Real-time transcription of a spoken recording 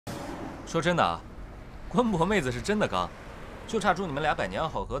说真的啊，官博妹子是真的刚，就差祝你们俩百年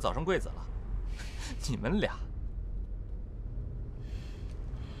好合，早生贵子了。你们俩，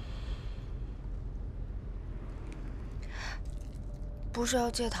不是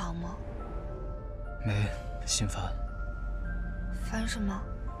要戒糖吗？没，心烦。烦什么？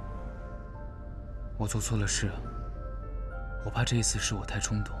我做错了事，我怕这一次是我太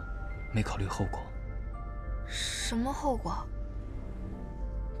冲动，没考虑后果。什么后果？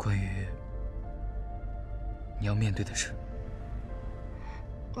关于你要面对的事。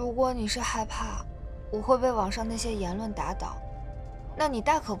如果你是害怕我会被网上那些言论打倒，那你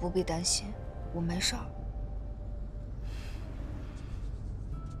大可不必担心，我没事儿。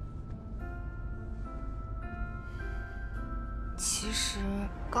其实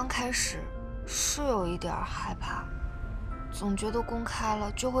刚开始是有一点害怕，总觉得公开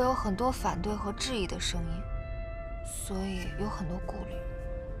了就会有很多反对和质疑的声音，所以有很多顾虑。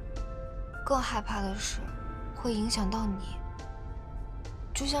更害怕的是会影响到你，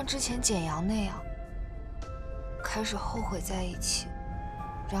就像之前简阳那样，开始后悔在一起，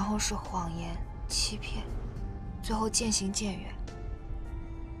然后是谎言、欺骗，最后渐行渐远。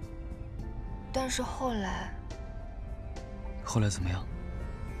但是后来怎么样？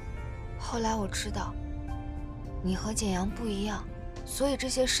后来我知道，你和简阳不一样，所以这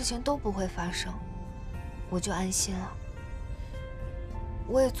些事情都不会发生，我就安心了。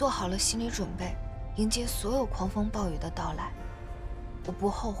我也做好了心理准备，迎接所有狂风暴雨的到来。我不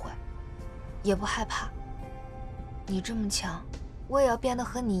后悔，也不害怕。你这么强，我也要变得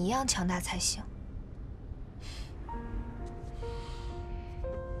和你一样强大才行。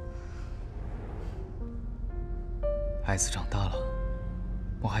孩子长大了，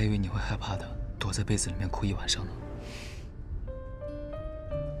我还以为你会害怕的，躲在被子里面哭一晚上呢。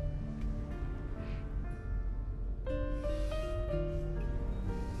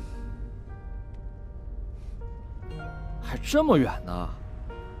还这么远呢！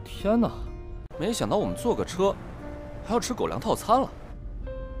天哪，没想到我们坐个车还要吃狗粮套餐了。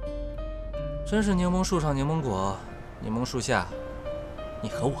真是柠檬树上柠檬果，柠檬树下你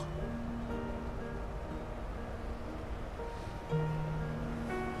和我。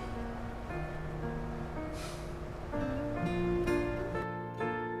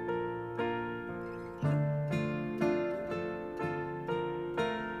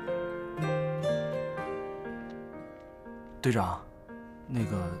队长，那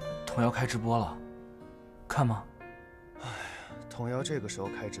个童谣开直播了，看吗？哎呀，童谣这个时候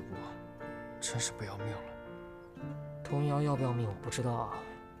开直播，真是不要命了。童谣要不要命我不知道啊，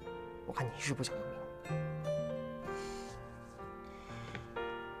我看你是不想要命。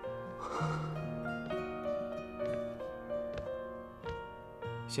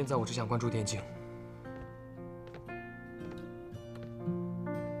现在我只想关注电竞。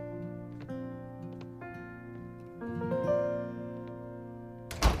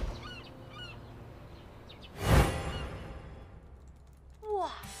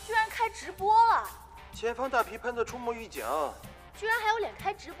直播了，前方大皮喷的出没预警，居然还有脸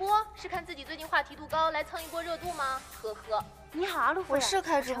开直播？是看自己最近话题度高来蹭一波热度吗？呵呵。你好啊，陆夫人。我是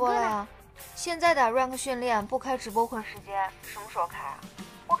开直播了呀，现在打 rank 训练不开直播混时间，什么时候开啊？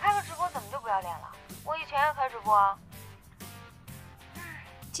我开个直播怎么就不要脸了？我以前也开直播啊。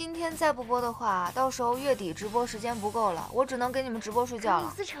今天再不播的话，到时候月底直播时间不够了，我只能给你们直播睡觉了。跟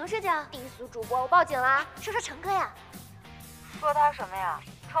李思成社长，低俗主播，我报警啦！说成哥呀。说他什么呀？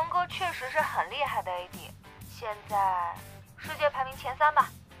成哥确实是很厉害的 AD， 现在世界排名前3吧。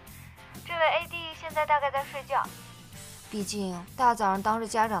这位 AD 现在大概在睡觉，毕竟大早上当着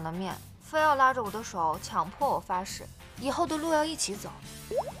家长的面，非要拉着我的手，强迫我发誓，以后的路要一起走。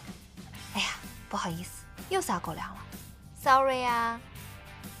哎呀，不好意思，又撒狗粮了 ，sorry 呀。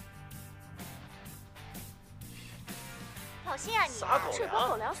好心啊你！撒狗这波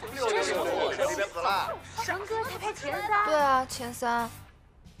狗粮撒真是成哥才排前3。对啊，前3。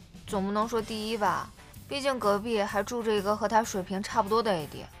总不能说第1吧，毕竟隔壁还住着一个和他水平差不多的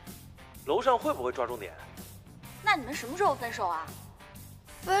AD。楼上会不会抓重点？那你们什么时候分手啊？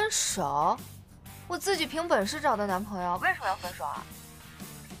分手？我自己凭本事找的男朋友，为什么要分手啊？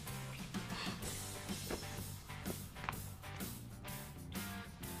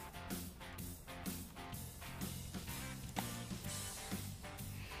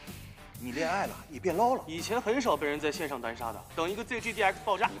你恋爱了，也变捞了。以前很少被人在线上单杀的，等一个 ZGDX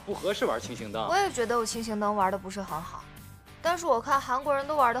爆炸。你不合适玩轻型灯。我也觉得我轻型灯玩的不是很好，但是我看韩国人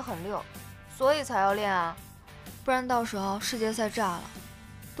都玩得很溜，所以才要练啊，不然到时候世界赛炸了，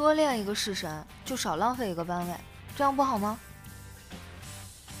多练一个式神就少浪费一个班位，这样不好吗？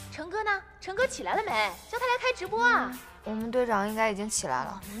成哥呢？成哥起来了没？叫他来开直播啊！我们队长应该已经起来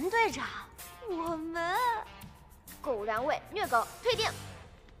了。我们队长，我们狗粮位虐狗退订。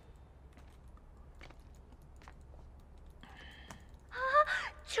啊，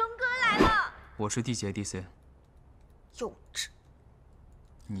成哥来了！我是D 姐 DC。幼稚。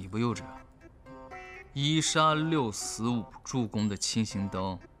你不幼稚啊？1杀6死5助攻的轻型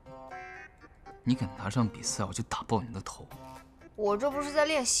灯，你敢拿上比赛，我就打爆你的头！我这不是在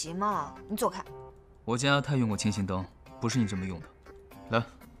练习吗？你走开。我家阿泰用过轻型灯，不是你这么用的。来，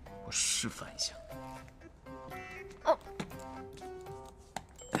我示范一下。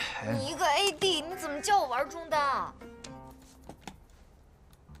你一个 AD， 你怎么叫我玩中单？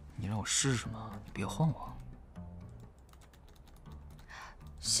你让我试试吗？你别晃我。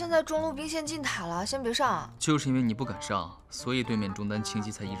现在中路兵线进塔了，先别上啊。就是因为你不敢上，所以对面中单轻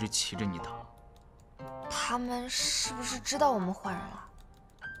骑才一直骑着你打。他们是不是知道我们换人了？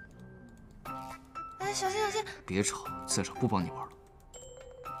哎，小心小心！别吵，再吵不帮你玩了。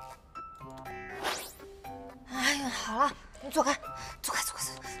哎呀，好了，你走开，走开，走开，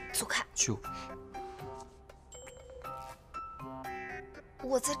走开！就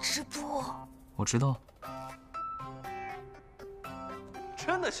我在直播。我知道。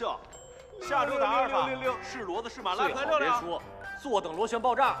真的秀，下周打阿尔法，是骡子是马拉，最好别说，坐等螺旋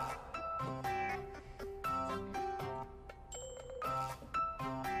爆炸。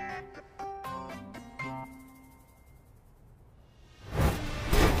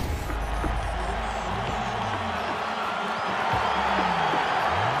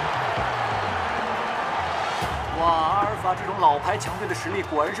哇，阿尔法这种老牌强队的实力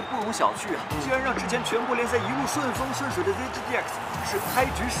果然是不容小觑啊！竟然让之前全国联赛一路顺风顺水的 ZGDX 是开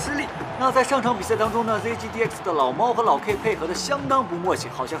局失利。那在上场比赛当中呢 ，ZGDX 的老猫和老 K 配合的相当不默契，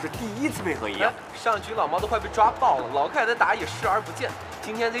好像是第一次配合一样。上一局老猫都快被抓爆了，老 K 还在打野视而不见。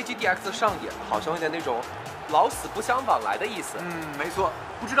今天 ZGDX 上野好像有点那种老死不相往来的意思。没错，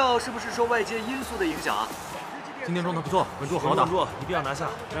不知道是不是受外界因素的影响啊？今天状态不错，稳住好打，一定要拿下，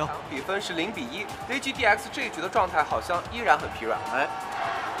加油！比分是0比1，ZGDX 这一局的状态好像依然很疲软。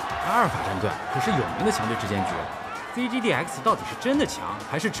阿尔法战队可是有名的强队之间局 ，ZGDX 到底是真的强，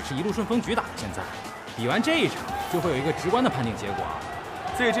还是只是一路顺风局打到现在？比完这一场，就会有一个直观的判定结果。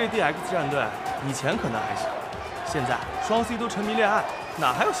ZGDX 战队以前可能还行，现在双 C 都沉迷恋爱，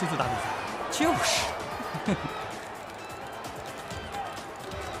哪还有心思打比赛？就是。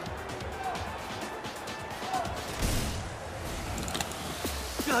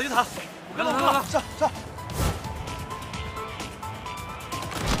越塔，来了，上！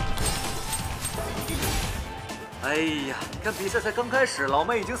哎呀，你看比赛才刚开始，老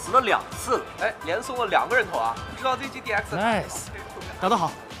妹已经死了2次了。哎，连送了2个人头啊！不知道 ZGDX nice， 打得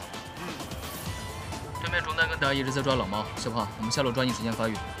好。对面中单跟达一直在抓老猫，小胖，我们下路抓紧时间发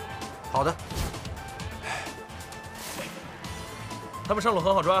育。好的。他们上路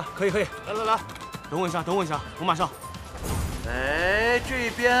很好抓，可以。来，等我一下，我马上。哎，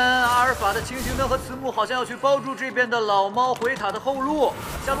这边阿尔法的轻型灯和慈木好像要去包住这边的老猫回塔的后路，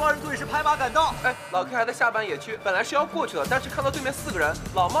下路2人组也是拍马赶到。哎，老 K 还在下半野区，本来是要过去的，但是看到对面4个人，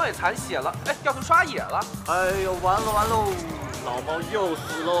老猫也残血了，哎，要去刷野了。哎呦，完喽，老猫又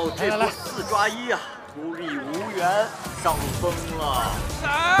死喽，这波4抓1啊，孤立无援，上路疯了。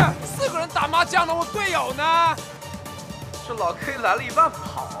哎，4个人打麻将呢，我队友呢？这老 K 来了一半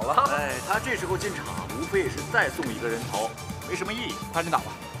跑了。哎，他这时候进场，无非也是再送1个人头。没什么意义，派人打吧，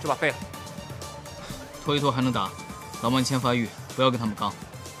这把废了。拖一拖还能打，老猫你先发育，不要跟他们刚。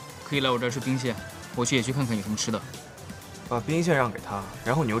可以来我这儿吃兵线，我去野区看看有什么吃的。把兵线让给他，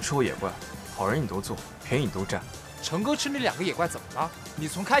然后你又吃我野怪，好人你都做，便宜你都占。成哥吃你2个野怪怎么了？你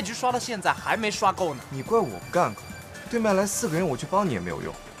从开局刷到现在还没刷够呢。你怪我不干个？对面来4个人，我去帮你也没有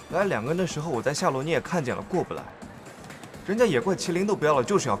用。来2个人的时候，我在下路你也看见了，过不来。人家野怪麒麟都不要了，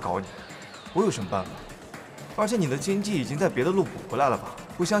就是要搞你，我有什么办法？而且你的经济已经在别的路补回来了吧？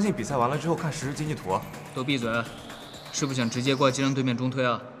不相信比赛完了之后看实时经济图啊！都闭嘴！是不是想直接挂机让对面中推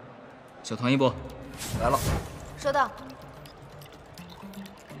啊？小团一波，来了。收到。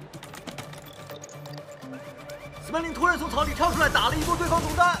Smelling 突然从草里跳出来，打了一波对方中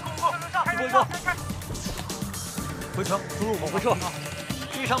单。一波。回城，中路我们回撤。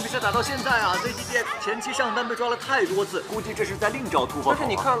这场比赛打到现在啊 ，ZGDX 前期上单被抓了太多次，估计这是在另找突破口。但是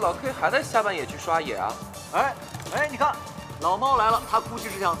你看老 K 还在下半野区刷野啊。哎，你看，老猫来了，他估计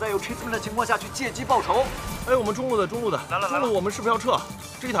是想在有 Chasman 的情况下去借机报仇。哎，我们中路的，来了，中路我们是不是要撤？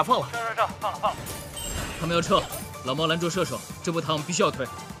这一塔放了。撤，放了。他们要撤，老猫拦住射手，这波塔我们必须要推。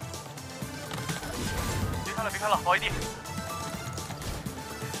别看了，保一地。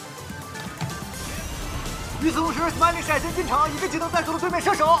与此同时 ，Smelling 闪现进场，一个技能带走了对面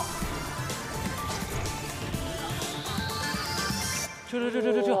射手。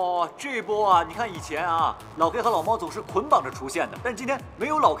哇，这波啊，你看以前啊，老 K 和老猫总是捆绑着出现的，但今天没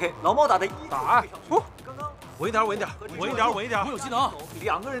有老 K， 老猫打的打不。稳一点，稳一点，稳一点，稳一点。我有技能，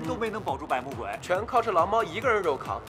两个人都没能保住百目鬼，全靠这狼猫一个人肉扛。